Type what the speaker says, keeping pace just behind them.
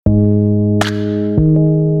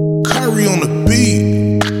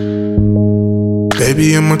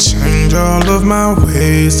baby, I'ma change all of my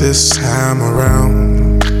ways this time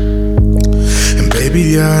around. And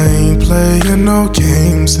baby, I ain't playing no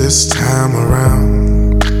games this time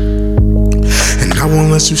around. And I won't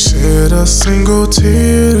let you shed a single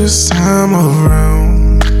tear this time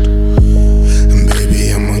around. And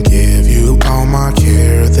baby, I'ma give you all my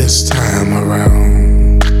care this time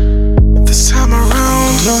around. This time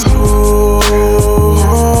around, the hold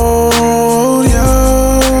ya,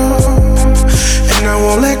 and I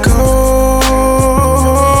won't let go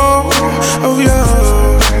of ya.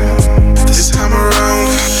 This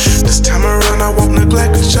time around, I won't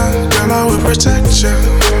neglect ya. Girl, I will protect ya,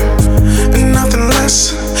 and nothing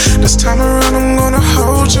less. This time around, I'm gonna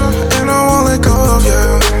hold ya, and I won't let go of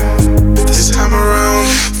ya. This time around.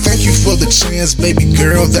 Thank you for the chance, baby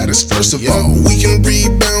girl, that is first of all. We can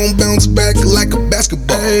rebound, bounce back like a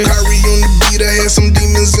basketball. Kyrie on the beat, I had some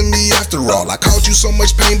demons in me after all. I caused you so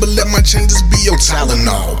much pain, but let my changes be your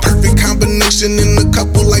Tylenol. Perfect combination in a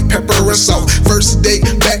couple like pepper and salt. First date,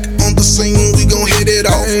 back on the scene, we gon' hit it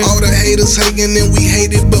off. All the haters hating and we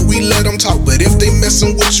hate it, but we let them talk. But if they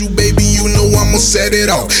messing with you, baby, you know I'ma set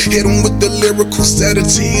it off. Hit them with the lyrical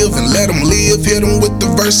sedative and let them live. Hit them with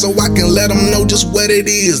the verse so I can let them know just what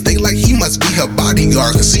it is. They like he must be her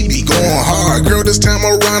bodyguard, cause he be going hard. Girl, this time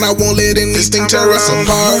around, I won't let anything tear us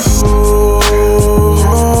apart.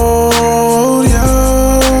 Hold ya,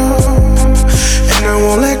 and I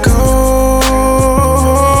won't let go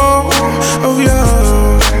of ya.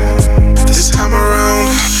 This time around,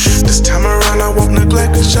 I won't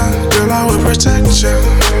neglect ya. Girl, I will protect ya,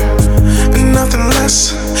 and nothing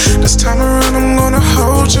less. This time around, I'm gonna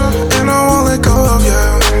hold ya, and I won't let go of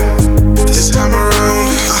ya. This time around,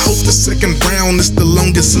 I hope the second round is the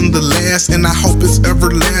longest and the last, and I hope it's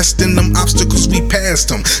everlasting. Them obstacles we passed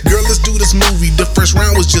them. Girl, let's do this movie. The first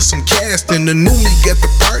round was just some casting. The new me got the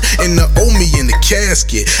part, and the old me in the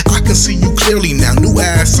casket. I can see you clearly now. New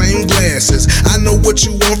eyes, same glasses. I know what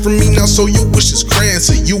you want from me now, so your wish is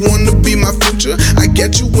granted. You wanna be my future? I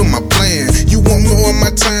got you in my plan. You want more of my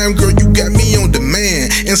time, girl? You got me on demand.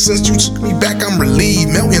 And since you took me back, I'm relieved,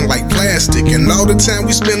 melting like plastic. And all the time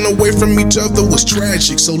we spent away from each other was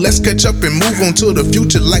tragic. So let's catch up and move on to the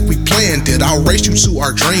future like we planned it. I'll race you to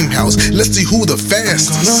our dream house. Let's see who the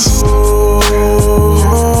fastest. I'm gonna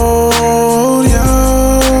hold ya,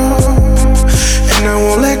 and I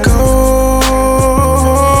won't let go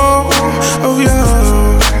of ya.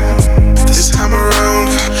 This time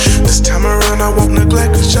around, I won't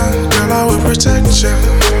neglect ya. Girl, I will protect ya,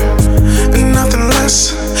 and nothing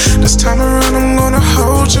less. This time around, I'm gonna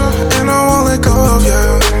hold ya, and I won't let go of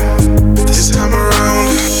ya. This time around.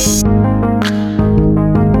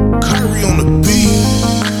 Kyrie on the beat.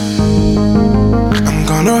 I'm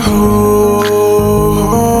gonna hold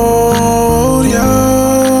ya,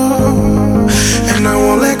 and I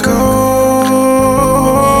won't let go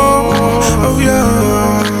of ya.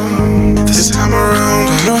 This time around,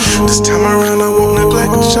 I won't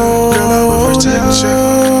neglect ya. Girl, I will protect ya,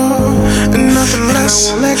 and nothing less.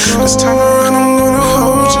 This time around, I'm gonna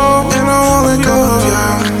hold ya, and I won't let go of ya.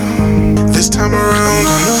 This time around,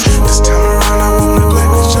 I won't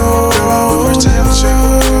neglect ya. Girl, I will protect ya,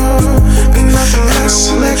 and nothing less.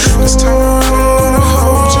 This time around, I'm gonna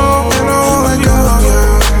hold ya, and I won't let go of ya.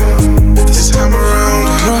 This time around,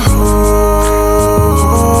 I'm gonna hold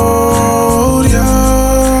ya,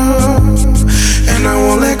 and I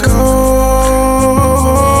won't let go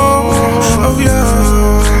of ya.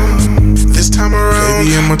 This time around,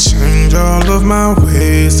 baby, I'ma change all of my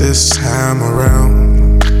ways this time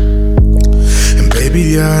around. And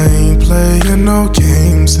baby, I ain't playing no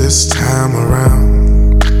games this time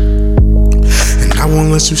around. And I won't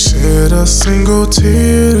let you shed a single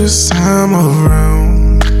tear this time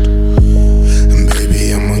around. And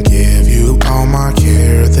baby, I'ma give you all my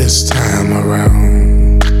care this time around.